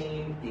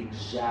same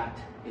exact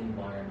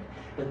environment.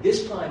 But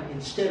this time,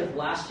 instead of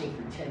lasting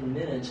for 10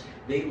 minutes,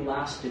 they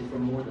lasted for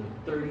more than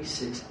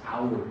 36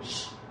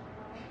 hours.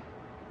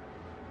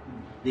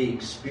 They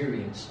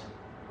experienced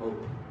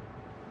hope.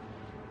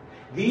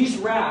 These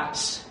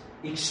rats,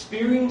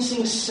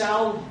 experiencing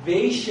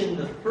salvation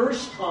the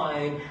first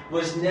time,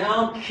 was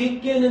now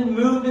kicking and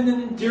moving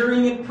and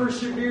enduring and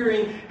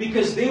persevering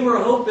because they were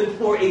hoping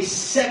for a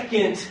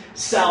second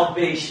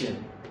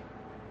salvation.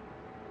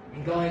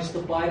 And guys,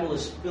 the Bible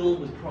is filled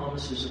with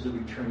promises of the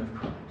return of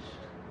Christ.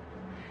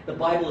 The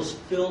Bible is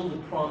filled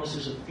with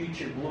promises of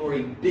future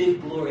glory,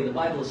 big glory. The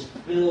Bible is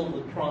filled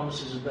with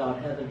promises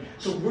about heaven.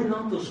 So we're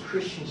not those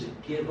Christians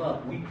that give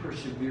up. We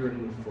persevere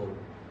and move forward.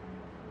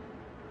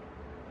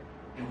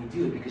 And we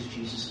do it because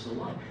Jesus is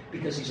alive.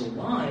 Because He's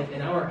alive,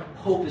 and our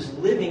hope is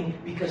living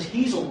because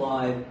He's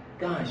alive.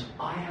 Guys,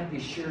 I have the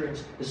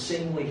assurance the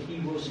same way He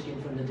rose again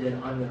from the dead,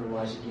 I'm going to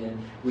rise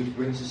again. Which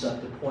brings us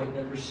up to point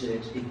number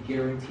 6. It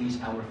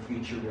guarantees our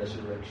future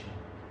resurrection.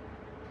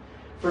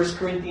 1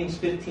 Corinthians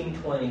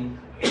 15:20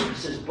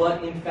 says,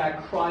 "But in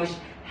fact Christ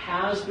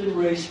has been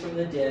raised from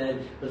the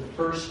dead, the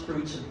first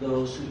fruits of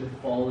those who have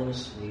fallen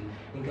asleep."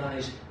 And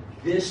guys,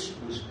 this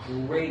was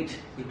great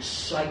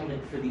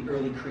excitement for the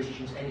early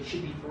Christians, and it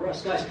should be for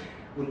us. Guys,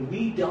 when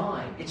we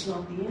die, it's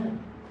not the end.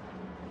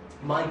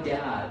 My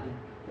dad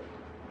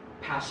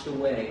passed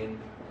away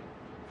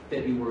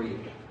February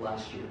 8th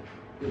last year.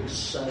 It was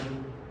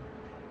sudden.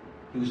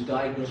 He was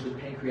diagnosed with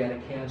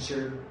pancreatic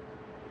cancer.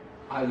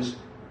 I was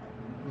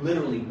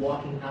literally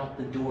walking out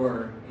the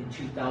door in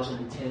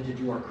 2010 to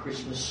do our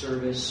Christmas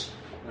service,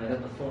 and I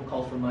got the phone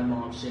call from my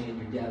mom saying,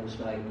 "Your dad was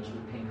diagnosed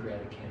with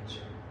pancreatic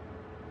cancer."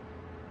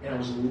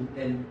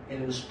 And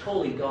it was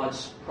totally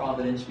God's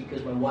providence,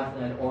 because my wife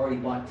and I had already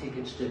bought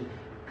tickets to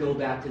go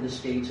back to the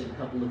States in a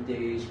couple of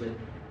days. But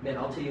man,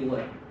 I'll tell you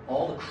what,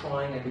 all the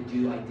crying I could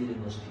do, I did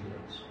in those 2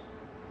 days.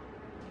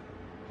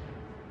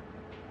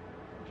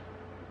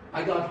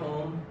 I got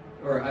home,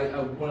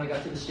 when I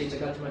got to the States, I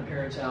got to my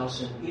parents'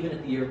 house, and even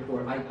at the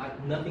airport,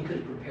 nothing could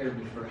have prepared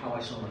me for how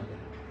I saw my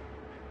dad.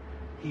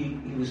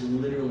 He was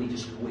literally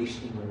just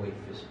wasting away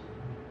physically.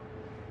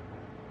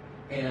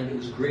 And it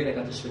was great. I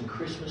got to spend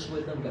Christmas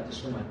with him, got to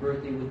spend my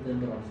birthday with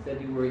him, but on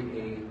February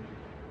 8th,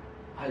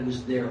 I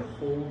was there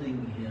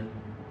holding him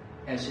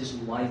as his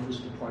life was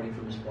departing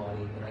from his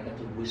body, and I got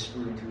to whisper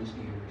into his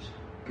ears,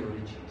 "Go to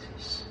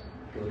Jesus,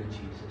 go to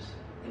Jesus."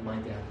 And my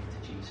dad went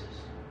to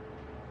Jesus.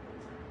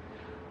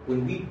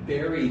 When we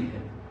buried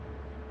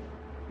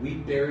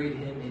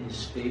him in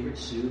his favorite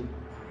suit.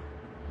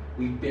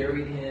 We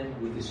buried him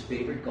with his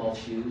favorite golf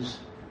shoes.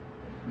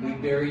 We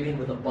buried him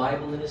with a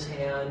Bible in his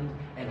hand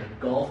and a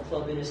golf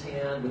club in his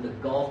hand, with a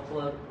golf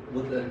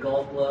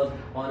glove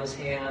on his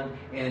hand,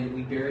 and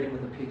we buried him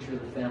with a picture of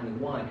the family.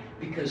 Why?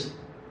 Because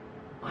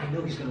I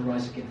know he's going to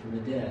rise again from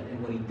the dead, and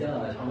when he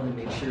does, I want to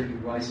make sure he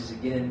rises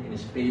again in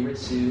his favorite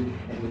suit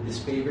and with his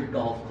favorite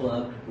golf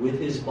club, with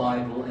his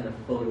Bible and a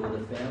photo of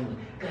the family.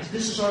 Guys,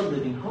 this is our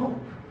living hope,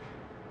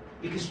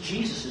 because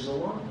Jesus is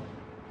alive.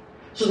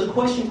 So the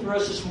question for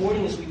us this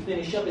morning as we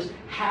finish up is,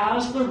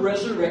 has the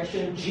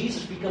resurrection of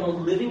Jesus become a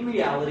living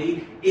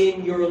reality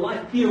in your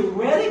life?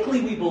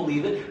 Theoretically, we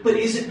believe it, but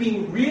is it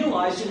being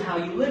realized in how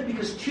you live?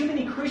 Because too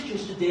many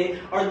Christians today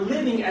are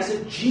living as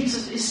if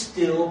Jesus is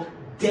still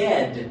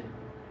dead.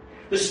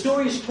 The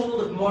story is told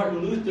of Martin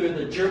Luther,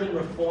 the German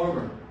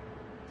reformer.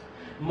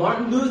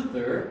 Martin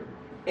Luther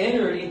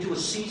entered into a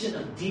season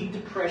of deep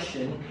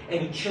depression,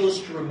 and he chose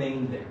to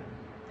remain there.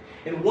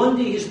 And one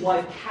day his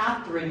wife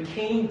Catherine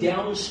came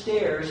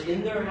downstairs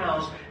in their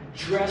house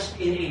dressed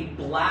in a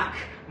black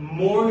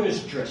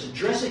mourner's dress, a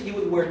dress that you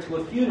would wear to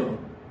a funeral.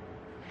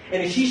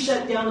 And as she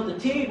sat down at the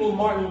table,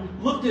 Martin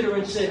looked at her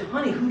and said,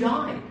 "Honey, who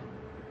died?"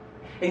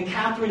 And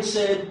Catherine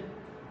said,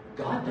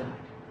 "God died."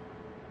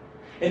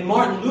 And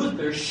Martin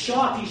Luther,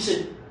 shocked, he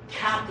said,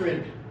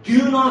 "Catherine,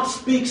 do not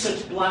speak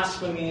such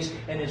blasphemies."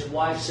 And his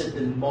wife said,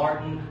 "Then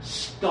Martin,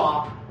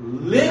 stop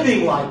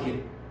living like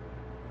it."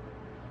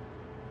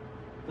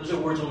 Those are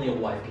words only a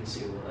wife can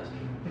say with us.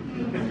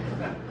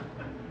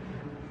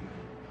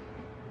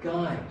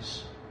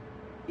 Guys,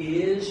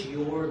 is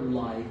your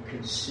life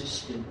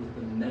consistent with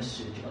the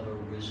message of a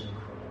risen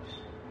Christ?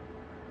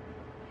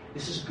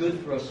 This is good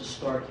for us to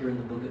start here in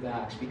the book of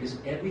Acts, because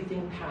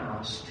everything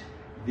past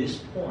this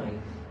point,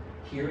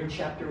 here in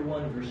chapter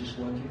 1, verses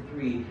 1 through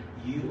 3,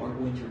 you are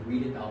going to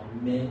read about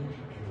men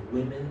and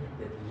women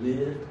that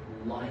lived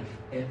life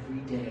every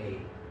day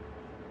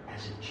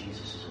as if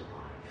Jesus is alive.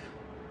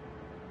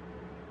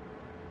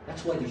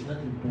 That's why there's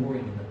nothing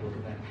boring in the book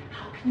of Acts.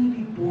 How can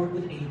you be bored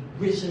with a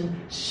risen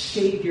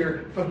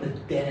Savior from the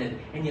dead?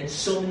 And yet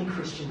so many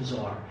Christians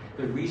are.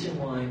 The reason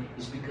why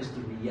is because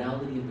the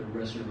reality of the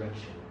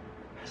resurrection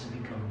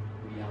hasn't become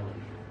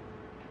reality.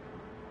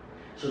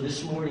 So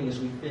this morning, as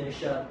we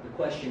finish up, the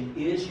question,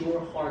 is your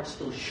heart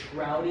still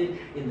shrouded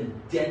in the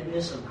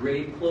deadness of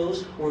grave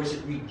clothes, or is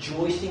it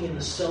rejoicing in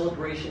the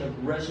celebration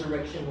of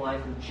resurrection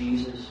life of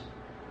Jesus?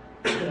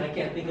 And I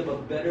can't think of a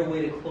better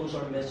way to close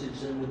our message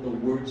than with the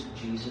words of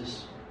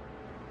Jesus.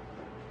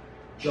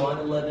 John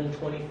 11,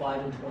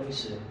 25 and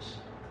 26.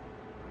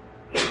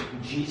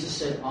 Jesus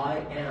said, "I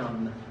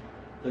am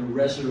the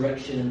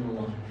resurrection and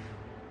the life.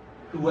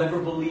 Whoever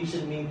believes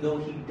in me, though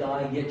he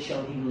die, yet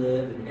shall he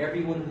live. And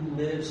everyone who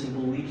lives and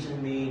believes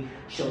in me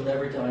shall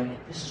never die." And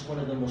this is one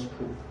of the most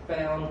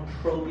profound,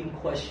 probing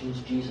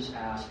questions Jesus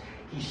asked.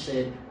 He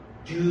said,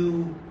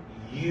 "Do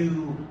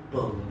you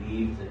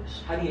believe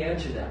this?" How do you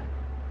answer that?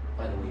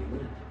 By the way you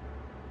lived.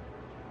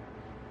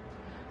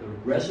 The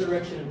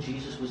resurrection of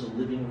Jesus was a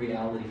living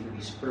reality for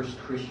these first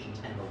Christians,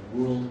 and the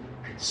world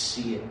could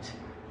see it.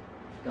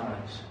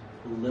 Guys,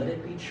 let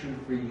it be true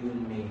for you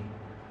and me.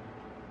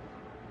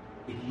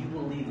 If you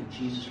believe that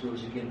Jesus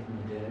rose again from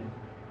the dead,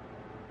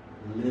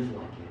 live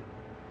like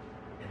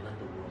it and let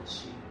the world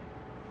see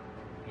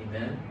it.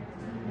 Amen?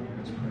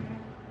 Let's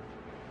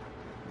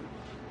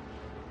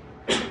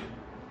pray.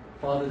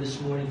 Father, this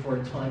morning for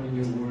our time in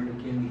your word,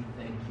 again,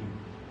 we thank you.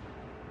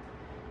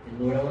 And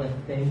Lord, I want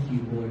to thank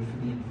you, Lord, for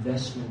the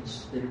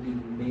investments that are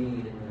being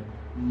made in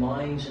the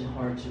minds and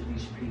hearts of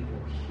these people,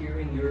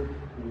 hearing your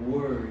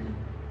word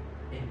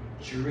and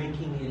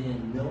drinking it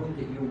in, knowing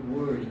that your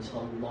word is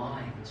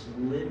alive, it's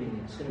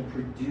living, it's going to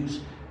produce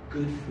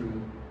good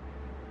fruit.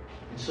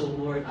 And so,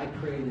 Lord, I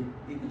pray that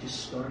it would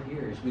just start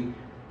here as we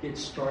get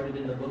started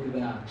in the book of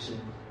Acts.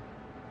 And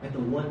that the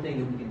one thing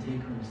that we can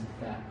take home is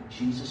the fact that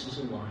Jesus is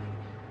alive.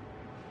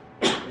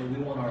 And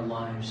we want our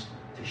lives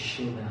to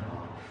show that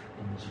off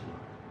in this world.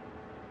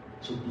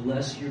 So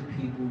bless your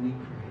people, we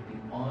pray. Be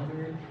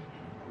honored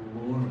and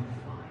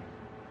glorified.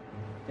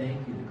 And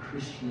thank you that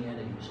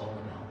Christianity is all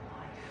about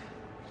life.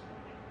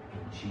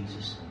 In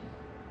Jesus' name.